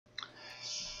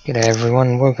G'day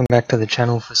everyone, welcome back to the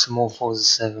channel for some more Forza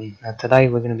 7. Now today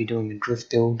we're going to be doing a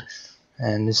drift build,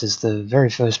 and this is the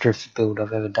very first drift build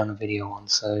I've ever done a video on,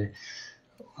 so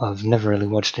I've never really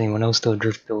watched anyone else do a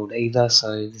drift build either,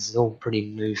 so this is all pretty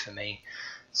new for me.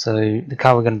 So the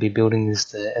car we're going to be building is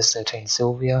the S13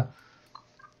 Silvia,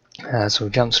 so we'll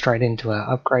jump straight into our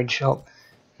upgrade shop.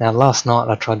 Now last night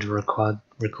I tried to record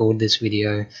this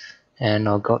video, and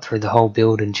I got through the whole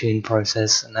build and tune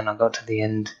process, and then I got to the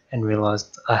end and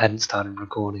realised I hadn't started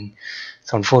recording.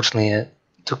 So unfortunately it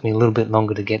took me a little bit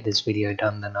longer to get this video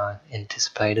done than I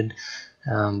anticipated,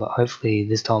 but hopefully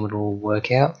this time it'll all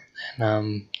work out,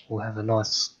 and we'll have a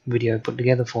nice video put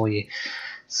together for you.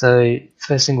 So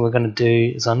first thing we're going to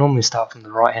do is I normally start from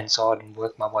the right hand side and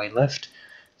work my way left.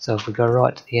 So if we go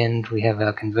right to the end, we have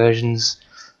our conversions.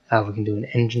 We can do an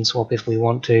engine swap if we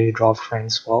want to,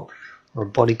 drivetrain swap, or a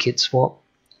body kit swap.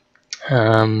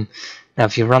 Now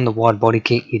if you run the wide body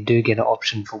kit, you do get an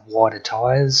option for wider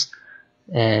tyres,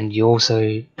 and you also,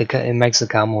 it makes the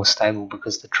car more stable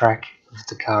because the track of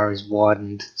the car is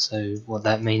widened. So what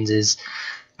that means is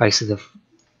basically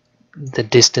the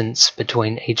distance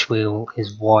between each wheel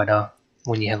is wider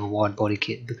when you have a wide body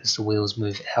kit because the wheels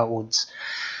move outwards.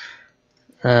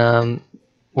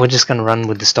 We're just going to run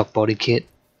with the stock body kit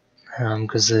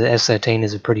because the S13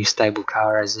 is a pretty stable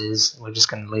car as is. We're just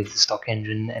going to leave the stock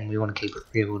engine and we want to keep it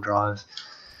rear wheel drive.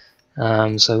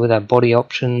 So with our body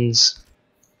options,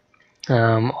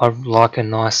 I like a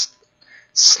nice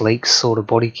sleek sort of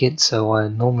body kit, so I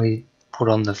normally put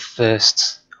on the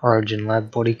first Origin Lab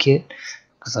body kit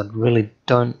because I really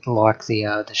don't like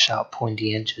the sharp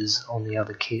pointy edges on the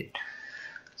other kit.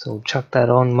 So we'll chuck that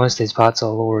on. Most of these parts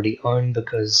I'll already own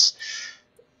because,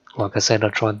 like I said, I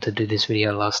tried to do this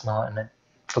video last night and I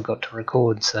forgot to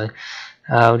record, so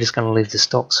we're just going to leave the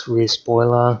stock's rear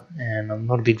spoiler, and I'm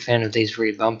not a big fan of these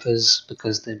rear bumpers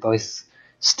because they both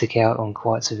stick out on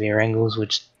quite severe angles,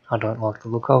 which I don't like the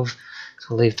look of, so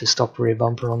we'll leave the stock rear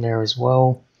bumper on there as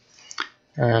well.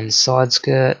 Side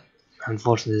skirt,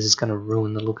 unfortunately this is going to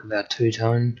ruin the look of our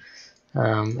two-tone.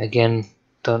 Again,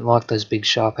 don't like those big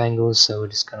sharp angles, so we're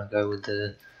just going to go with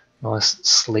the nice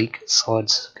sleek side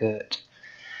skirt.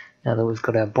 Now that we've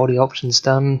got our body options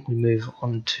done, we move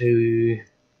on to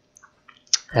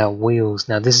our wheels.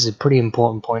 Now this is a pretty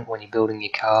important point when you're building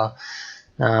your car.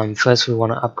 First we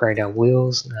want to upgrade our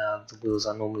wheels. Now the wheels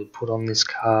I normally put on this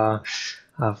car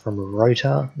are from a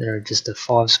Rotor. They're just a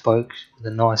 5-spoke with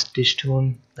a nice dish to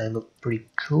them. They look pretty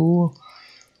cool.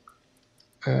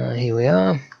 Here we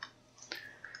are.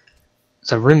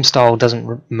 So rim style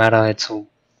doesn't matter, it's all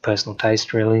personal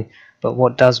taste really, but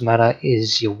what does matter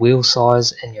is your wheel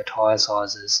size and your tyre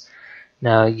sizes.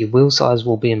 Now your wheel size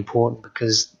will be important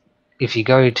because if you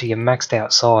go to your maxed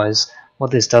out size,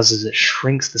 what this does is it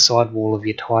shrinks the sidewall of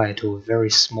your tyre to a very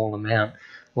small amount.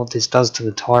 What this does to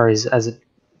the tyre is as it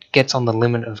gets on the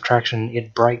limit of traction,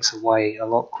 it breaks away a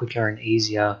lot quicker and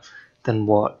easier than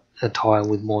what a tyre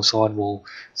with more sidewall.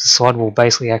 So the sidewall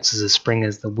basically acts as a spring.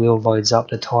 As the wheel loads up,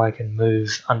 the tyre can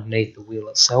move underneath the wheel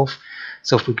itself.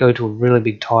 So if we go to a really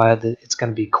big tyre, it's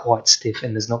going to be quite stiff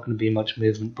and there's not going to be much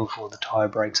movement before the tyre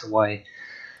breaks away.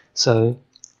 So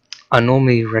I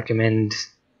normally recommend,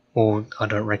 or I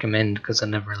don't recommend because I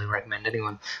never really recommend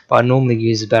anyone, but I normally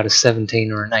use about a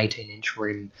 17 or an 18 inch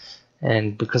rim.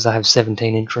 And because I have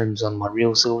 17 inch rims on my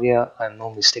real Silvia, I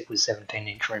normally stick with 17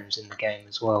 inch rims in the game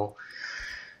as well.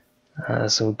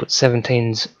 So we'll put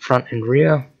 17s front and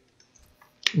rear.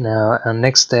 Now our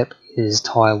next step is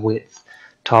tyre width.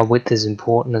 Tyre width is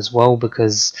important as well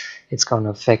because it's going to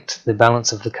affect the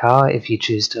balance of the car if you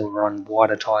choose to run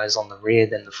wider tyres on the rear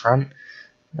than the front.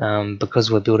 Because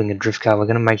we're building a drift car, we're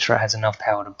going to make sure it has enough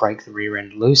power to break the rear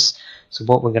end loose. So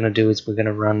what we're going to do is we're going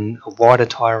to run a wider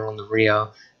tyre on the rear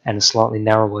and a slightly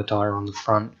narrower tyre on the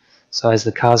front. So as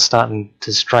the car's starting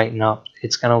to straighten up,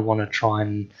 it's going to want to try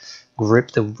and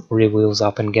grip the rear wheels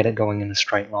up and get it going in a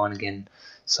straight line again.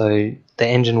 So the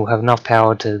engine will have enough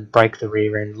power to break the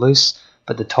rear end loose,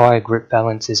 but the tyre grip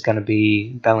balance is going to be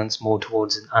balanced more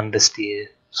towards an understeer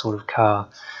sort of car.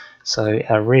 So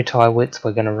our rear tyre width,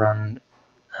 we're going to run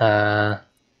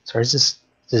this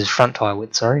is front tyre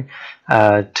width,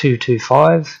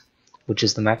 225, which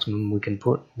is the maximum we can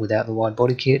put without the wide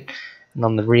body kit, and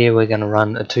on the rear we're going to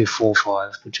run a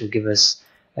 245, which will give us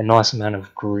a nice amount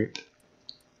of grip.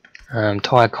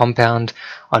 Tyre compound,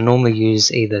 I normally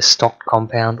use either stock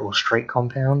compound or street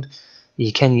compound.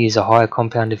 You can use a higher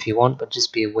compound if you want, but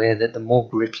just be aware that the more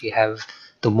grip you have,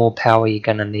 the more power you're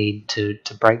going to need to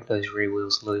break those rear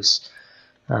wheels loose.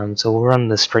 So we'll run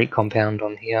the street compound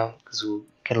on here because we'll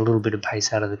get a little bit of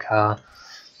pace out of the car.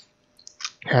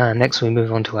 Next we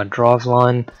move on to our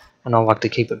driveline. and I like to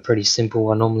keep it pretty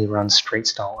simple. I normally run street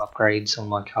style upgrades on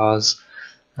my cars.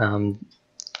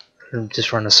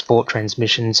 Just run a sport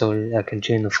transmission so I can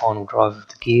tune the final drive of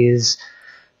the gears.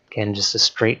 Again, just a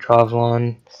straight drive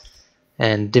line.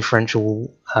 And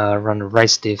differential, run a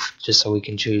race diff just so we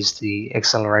can choose the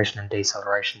acceleration and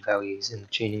deceleration values in the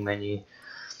tuning menu.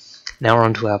 Now we're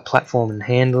on to our platform and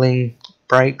handling.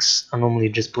 Brakes, I normally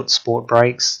just put sport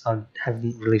brakes. I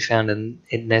haven't really found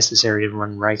it necessary to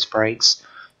run race brakes,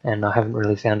 and I haven't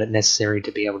really found it necessary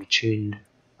to be able to tune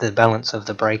the balance of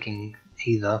the braking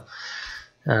either.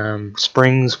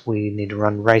 Springs, we need to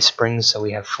run race springs so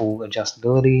we have full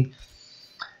adjustability.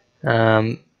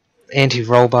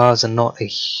 Anti-roll bars are not a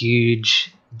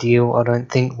huge deal, I don't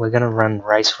think. We're going to run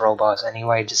race roll bars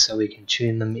anyway, just so we can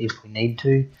tune them if we need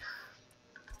to.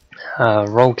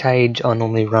 Roll cage, I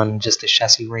normally run just a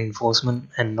chassis reinforcement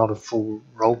and not a full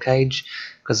roll cage,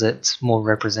 because it's more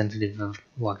representative of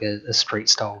like a street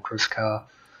style drift car.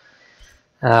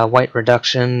 Weight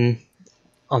reduction,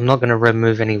 I'm not going to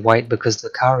remove any weight because the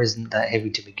car isn't that heavy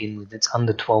to begin with. It's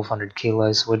under 1200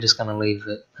 kilos, so we're just going to leave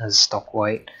it as stock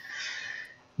weight.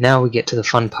 Now we get to the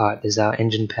fun part, is our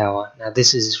engine power. Now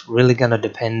this is really going to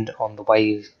depend on the way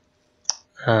you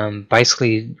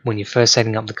basically when you're first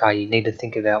setting up the car, you need to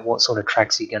think about what sort of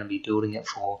tracks you're going to be building it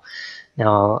for.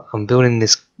 Now I'm building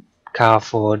this car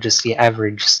for just the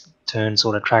average turn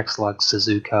sort of tracks like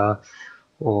Suzuka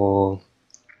or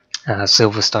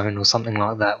Silverstone or something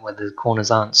like that, where the corners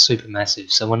aren't super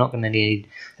massive, so we're not going to need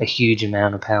a huge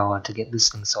amount of power to get this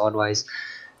thing sideways.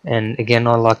 And again,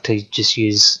 I like to just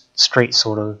use street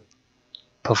sort of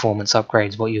performance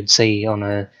upgrades, what you'd see on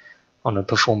a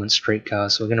performance street car.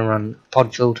 So we're going to run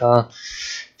pod filter.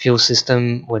 Fuel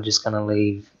system, we're just going to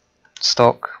leave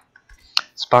stock.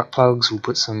 Spark plugs, we'll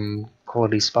put some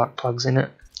quality spark plugs in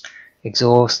it.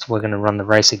 Exhaust, we're going to run the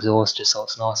race exhaust just so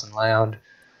it's nice and loud.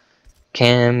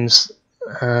 Cams,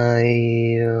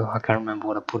 I can't remember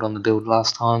what I put on the build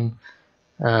last time.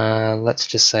 Let's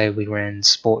just say we ran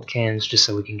sport cams just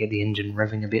so we can get the engine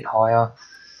revving a bit higher.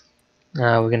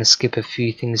 We're going to skip a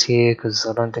few things here because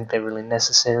I don't think they're really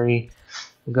necessary.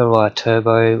 We'll go to our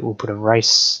turbo, we'll put a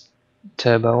race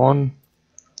turbo on,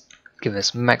 give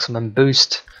us maximum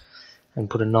boost, and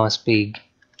put a nice big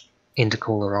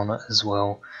intercooler on it as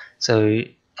well. So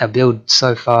our build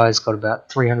so far has got about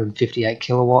 358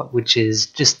 kilowatt, which is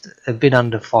just a bit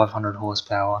under 500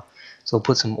 horsepower. So we'll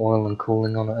put some oil and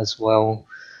cooling on it as well.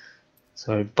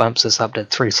 So it bumps us up to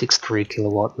 363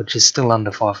 kilowatt, which is still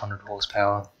under 500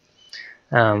 horsepower.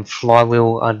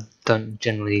 Flywheel, I don't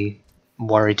generally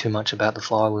worry too much about the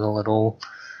flywheel at all.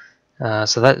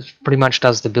 So that pretty much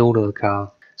does the build of the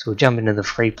car. So we'll jump into the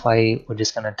free play. We're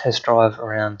just going to test drive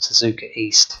around Suzuka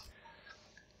East.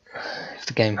 If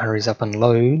the game hurries up and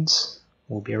loads,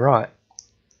 we'll be right.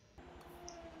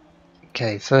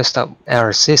 Okay, first up, our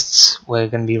assists. We're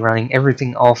going to be running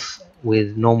everything off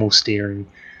with normal steering.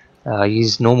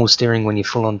 Use normal steering when you're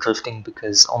full on drifting,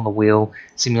 because on the wheel,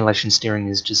 simulation steering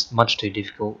is just much too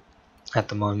difficult at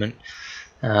the moment.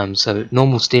 So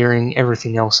normal steering,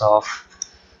 everything else off.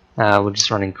 We're just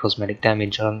running cosmetic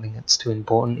damage. I don't think it's too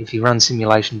important. If you run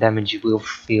simulation damage, you will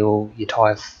feel your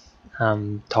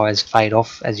tyres fade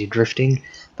off as you're drifting.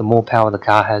 The more power the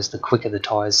car has, the quicker the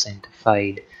tyres seem to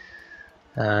fade.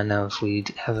 Now if we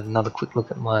have another quick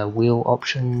look at my wheel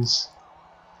options.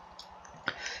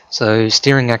 So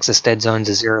steering axis dead zones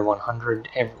are 0, 100.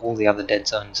 All the other dead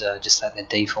zones are just at their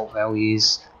default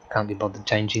values. Can't be bothered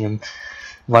changing them.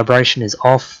 Vibration is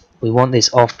off. We want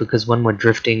this off because when we're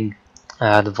drifting,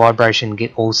 the vibration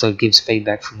also gives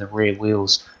feedback from the rear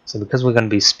wheels. So because we're going to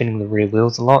be spinning the rear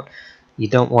wheels a lot, you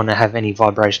don't want to have any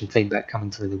vibration feedback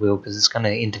coming through the wheel, because it's going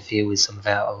to interfere with some of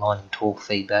our aligning torque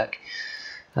feedback.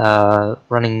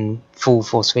 Running full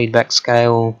force feedback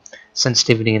scale,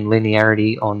 sensitivity and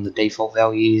linearity on the default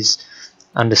values.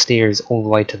 Understeer is all the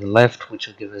way to the left, which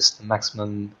will give us the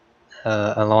maximum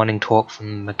aligning torque from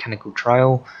the mechanical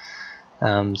trail.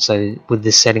 So with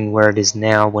this setting where it is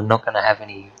now, we're not going to have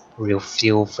any real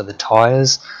feel for the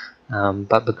tyres,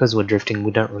 but because we're drifting,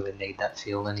 we don't really need that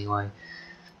feel anyway.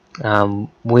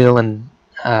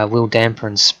 Wheel damper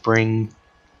and spring.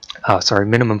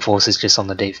 Minimum force is just on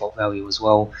the default value as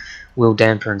well. Wheel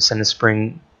damper and center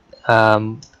spring,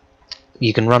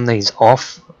 you can run these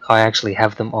off. I actually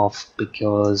have them off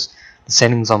because the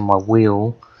settings on my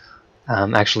wheel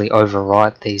actually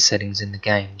overwrite these settings in the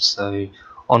game. So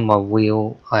on my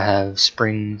wheel I have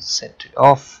spring set to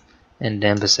off and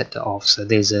damper set to off, so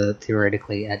these are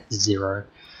theoretically at 0.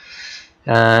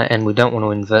 And we don't want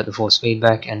to invert the force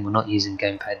feedback, and we're not using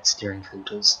gamepad steering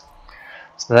filters.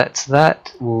 So that's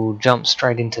that. We'll jump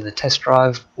straight into the test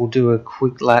drive. We'll do a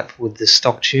quick lap with the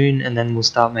stock tune and then we'll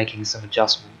start making some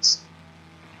adjustments.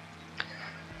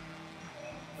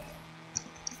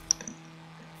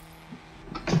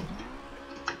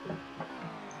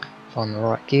 Find the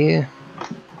right gear.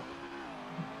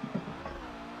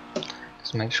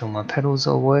 Just make sure my pedals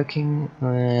are working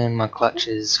and my clutch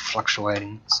is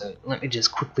fluctuating. So let me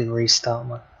just quickly restart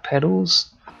my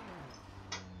pedals.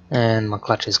 And my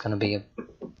clutch is going to be a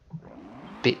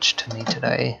bitch to me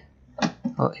today.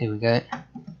 Oh, here we go.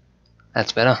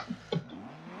 That's better.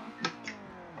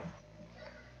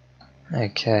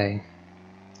 Okay.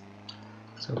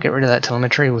 So we'll get rid of that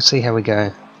telemetry, we'll see how we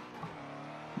go.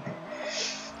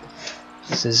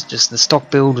 This is just the stock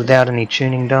build without any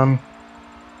tuning done.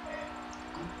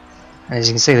 As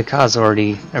you can see, the car's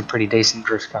already a pretty decent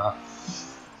drift car.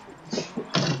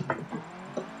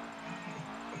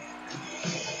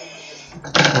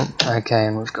 Oh, okay,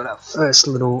 and we've got our first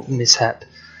little mishap.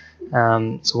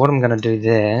 So what I'm going to do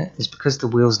there is, because the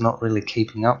wheel's not really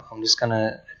keeping up, I'm just going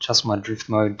to adjust my drift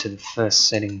mode to the first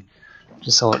setting,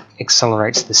 just so it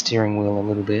accelerates the steering wheel a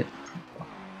little bit.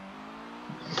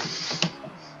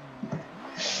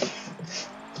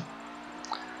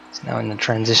 So now in the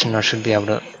transition I should be able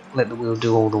to let the wheel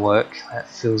do all the work. That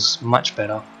feels much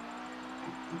better.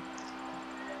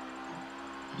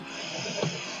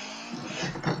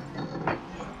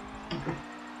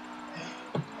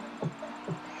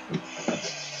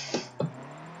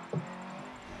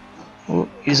 Ooh,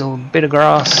 use a bit of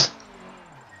grass.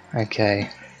 Okay,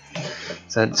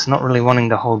 so it's not really wanting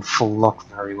to hold full lock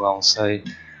very well, so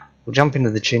we'll jump into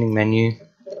the tuning menu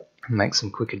and make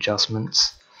some quick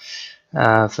adjustments.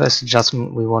 First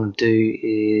adjustment we want to do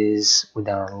is with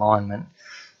our alignment.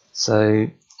 So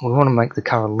we want to make the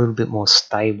car a little bit more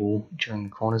stable during the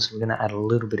corners. So we're going to add a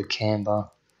little bit of camber.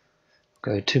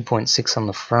 Go 2.6 on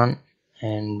the front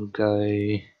and we'll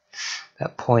go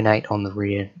about 0.8 on the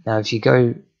rear. Now if you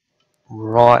go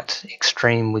right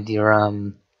extreme with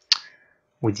your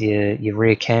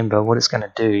rear camber, what it's going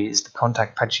to do is the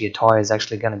contact patch of your tyre is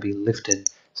actually going to be lifted,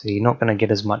 so you're not going to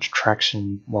get as much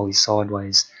traction while you're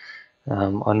sideways.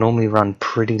 I normally run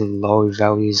pretty low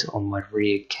values on my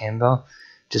rear camber,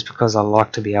 just because I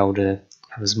like to be able to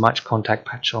have as much contact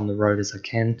patch on the road as I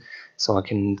can, so I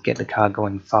can get the car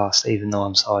going fast even though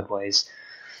I'm sideways.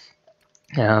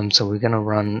 So we're going to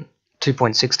run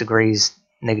 2.6 degrees,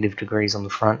 negative degrees on the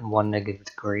front and 1 negative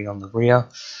degree on the rear.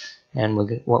 And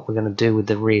what we're going to do with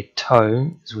the rear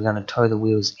toe is we're going to toe the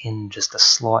wheels in just a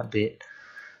slight bit.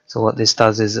 So what this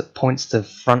does is it points the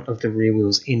front of the rear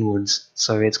wheels inwards,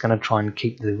 so it's going to try and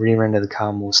keep the rear end of the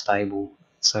car more stable.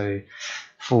 So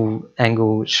full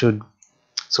angle should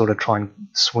sort of try and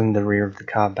swing the rear of the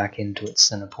car back into its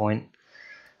center point,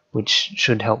 which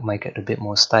should help make it a bit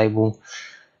more stable.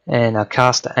 And our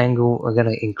caster angle, we're going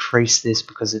to increase this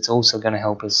because it's also going to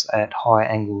help us at high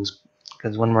angles,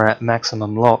 because when we're at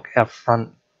maximum lock, our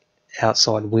front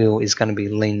outside wheel is going to be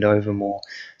leaned over more.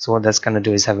 So what that's going to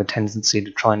do is have a tendency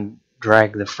to try and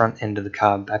drag the front end of the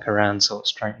car back around so it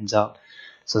straightens up.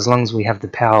 So as long as we have the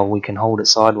power, we can hold it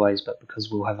sideways, but because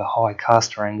we'll have a high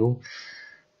caster angle,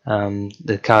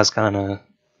 the car's going to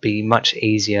be much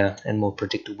easier and more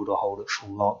predictable to hold at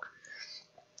full lock.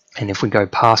 And if we go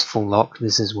past full lock,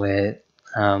 this is where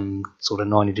sort of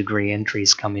 90-degree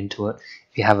entries come into it.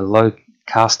 If you have a low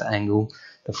caster angle,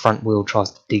 the front wheel tries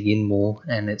to dig in more,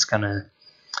 and it's going to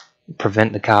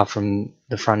prevent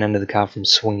the front end of the car from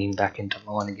swinging back into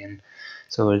line again.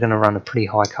 So we're going to run a pretty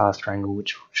high caster angle,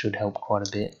 which should help quite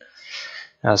a bit.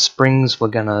 Springs, we're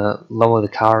going to lower the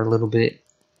car a little bit.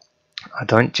 I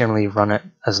don't generally run it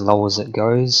as low as it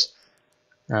goes.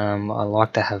 I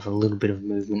like to have a little bit of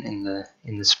movement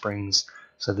in the springs.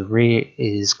 So the rear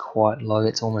is quite low,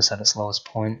 it's almost at its lowest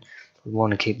point. We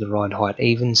want to keep the ride height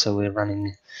even, so we're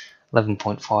running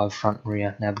 11.5 front and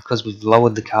rear. Now because we've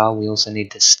lowered the car, we also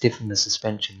need to stiffen the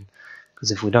suspension,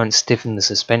 because if we don't stiffen the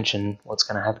suspension, what's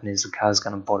going to happen is the car's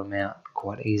going to bottom out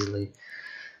quite easily.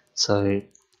 So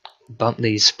bump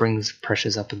these springs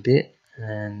pressures up a bit,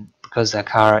 and because our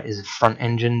car is a front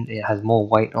engine, it has more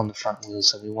weight on the front wheels,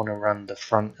 so we want to run the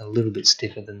front a little bit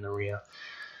stiffer than the rear.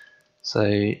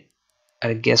 So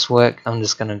at a guesswork, I'm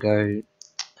just going to go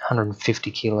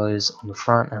 150 kilos on the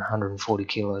front and 140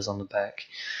 kilos on the back.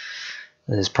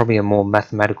 There's probably a more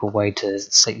mathematical way to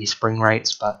set your spring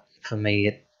rates, but for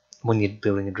me, when you're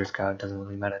building a drift car, it doesn't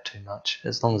really matter too much,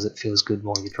 as long as it feels good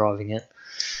while you're driving it.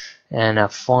 And our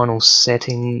final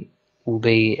setting will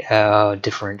be our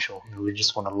differential. We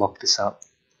just want to lock this up.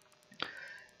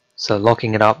 So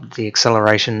locking it up, the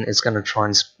acceleration is going to try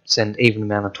and send even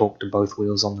amount of torque to both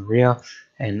wheels on the rear,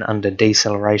 and under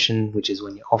deceleration, which is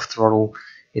when you're off throttle,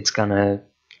 it's going to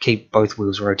keep both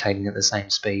wheels rotating at the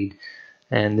same speed.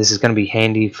 And this is going to be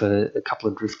handy for a couple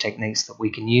of drift techniques that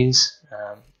we can use.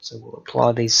 So we'll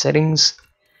apply these settings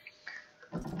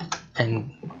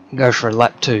and go for a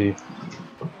lap 2.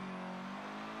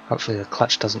 Hopefully the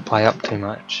clutch doesn't play up too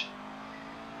much.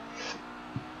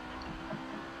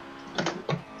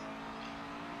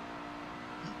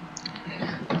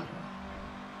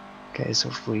 Okay, so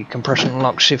if we compression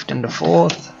lock shift into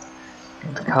 4th,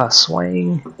 get the car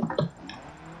swaying.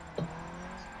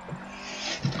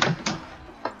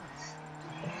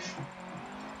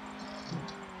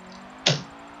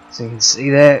 So you can see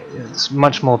there, it's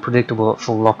much more predictable at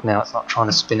full lock now. It's not trying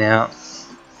to spin out.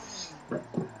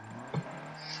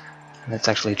 And it's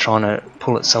actually trying to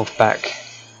pull itself back.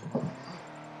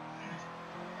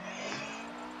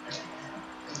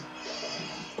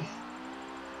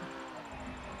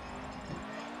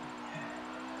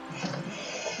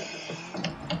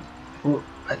 Ooh,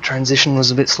 that transition was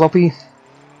a bit sloppy.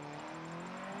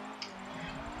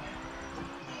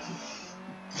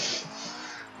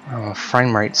 Oh,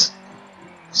 frame rates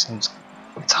seems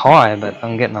it's high, but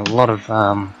I'm getting a lot of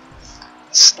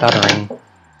stuttering.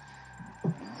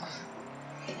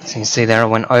 So you can see there, I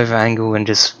went over angle and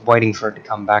just waiting for it to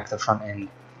come back. The front end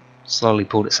slowly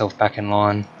pulled itself back in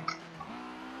line.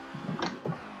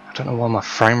 I don't know why my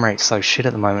frame rate's so shit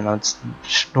at the moment. I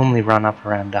should normally run up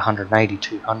around 180,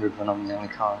 200 when I'm the only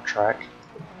car on track.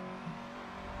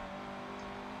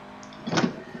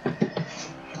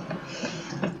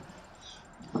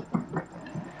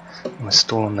 We're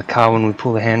stalling the car when we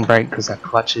pull the handbrake because our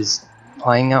clutch is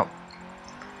playing up.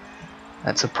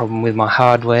 That's a problem with my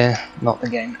hardware, not the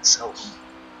game itself.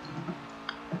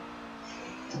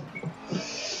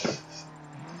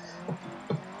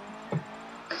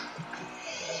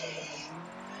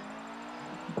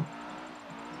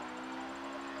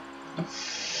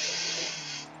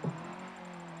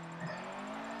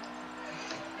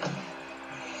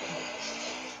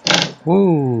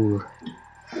 Woo!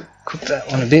 Cooked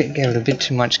that one a bit, gave it a bit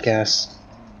too much gas.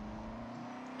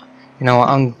 You know what,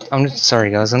 I'm just sorry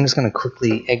guys, I'm just going to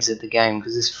quickly exit the game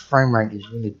because this frame rate is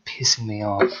really pissing me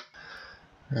off.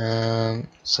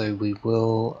 So we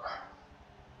will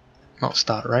not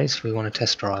start a race, we want to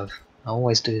test drive. I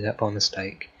always do that by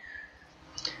mistake.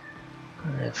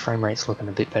 Frame rate's looking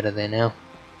a bit better there now.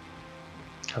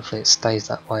 Hopefully it stays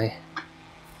that way.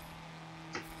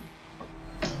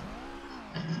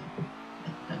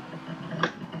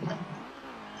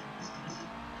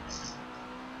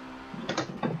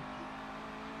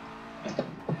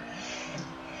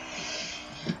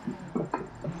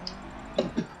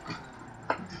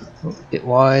 A bit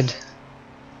wide.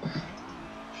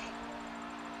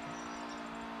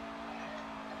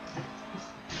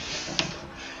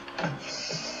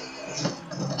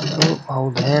 Oh,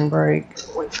 hold the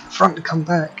handbrake, wait for the front to come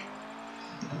back.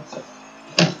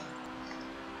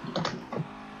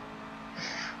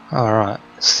 Alright,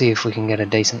 let's see if we can get a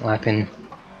decent lap in.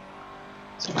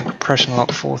 So compression lock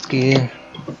 4th gear.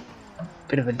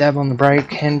 Bit of a dab on the brake,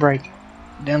 handbrake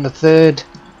down to 3rd.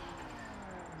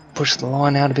 Push the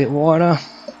line out a bit wider.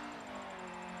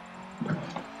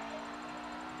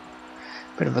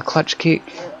 Bit of a clutch kick,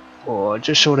 or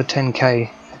just short of 10k.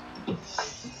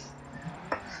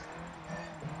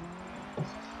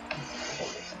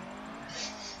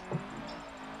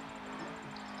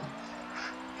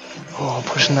 Oh,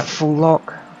 pushing that full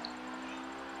lock.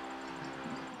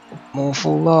 More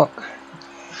full lock.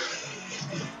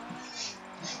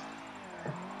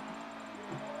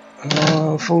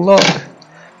 Oh, full lock.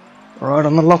 Right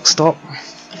on the lock stop.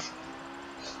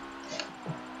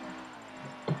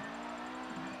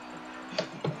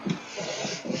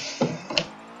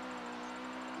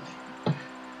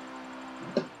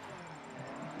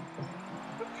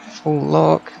 Full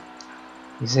lock.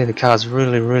 You see the car's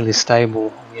really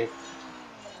stable. You're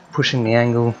pushing the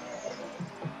angle.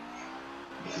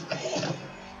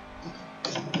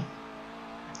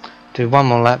 Do one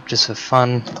more lap just for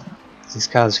fun. This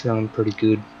car's feeling pretty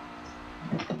good.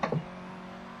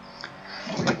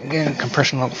 Again,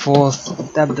 compression lock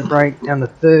 4th, dab the brake down to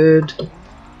 3rd.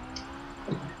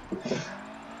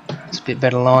 It's a bit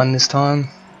better line this time.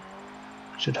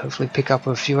 Should hopefully pick up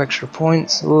a few extra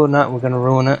points. Oh no, we're going to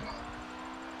ruin it.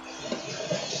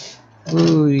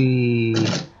 Ooh,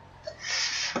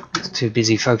 I was too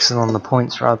busy focusing on the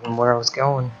points rather than where I was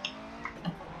going.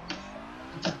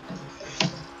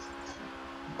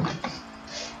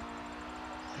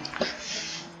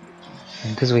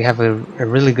 Because we have a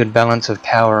really good balance of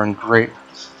power and grip,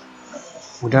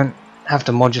 we don't have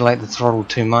to modulate the throttle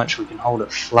too much, we can hold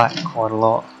it flat quite a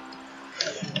lot.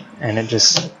 and it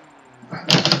just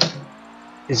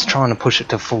is trying to push it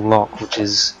to full lock, which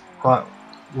is right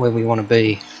where we want to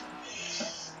be.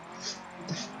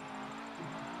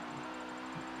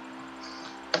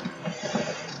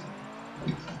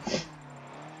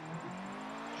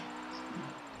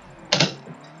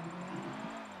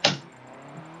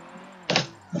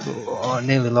 Oh, I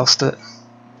nearly lost it.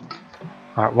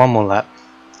 Alright, one more lap,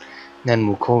 then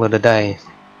we'll call it a day.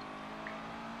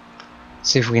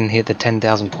 See if we can hit the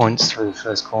 10,000 points through the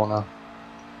first corner.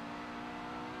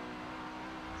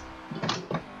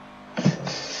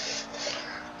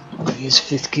 Use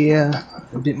 5th gear,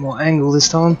 a bit more angle this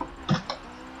time.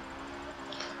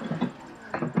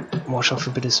 Wash off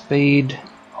a bit of speed,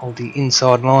 hold the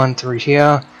inside line through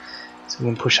here, so we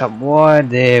can push up wide.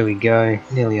 There we go,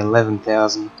 nearly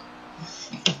 11,000.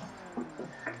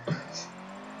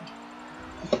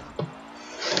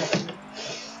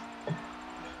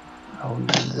 Hold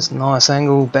this nice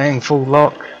angle, bang, full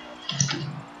lock.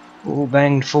 All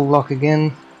banged, full lock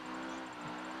again.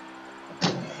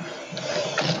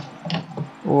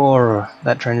 Or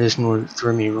that transition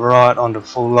threw me right onto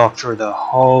full lock through the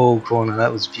whole corner.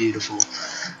 That was beautiful.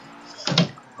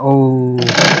 Oh,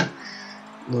 a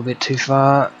little bit too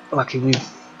far. Lucky we've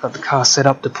got the car set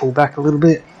up to pull back a little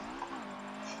bit.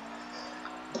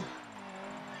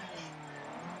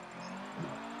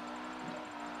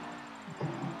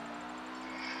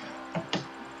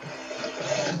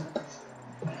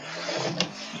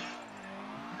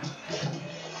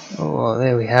 Oh,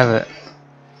 there we have it.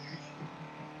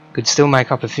 Could still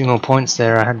make up a few more points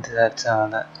there. I had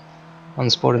that one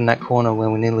spot in that corner where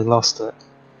we nearly lost it.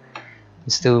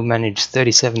 We still managed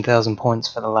 37,000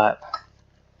 points for the lap.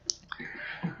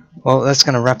 Well, that's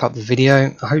going to wrap up the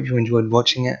video. I hope you enjoyed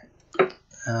watching it.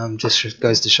 Just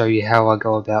goes to show you how I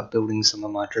go about building some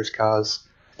of my drift cars.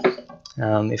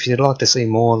 If you'd like to see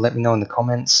more, let me know in the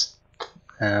comments.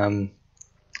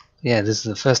 Yeah, this is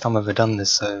the first time I've ever done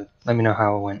this, so let me know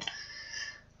how it went.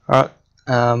 Alright,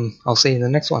 I'll see you in the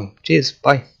next one. Cheers,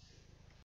 bye.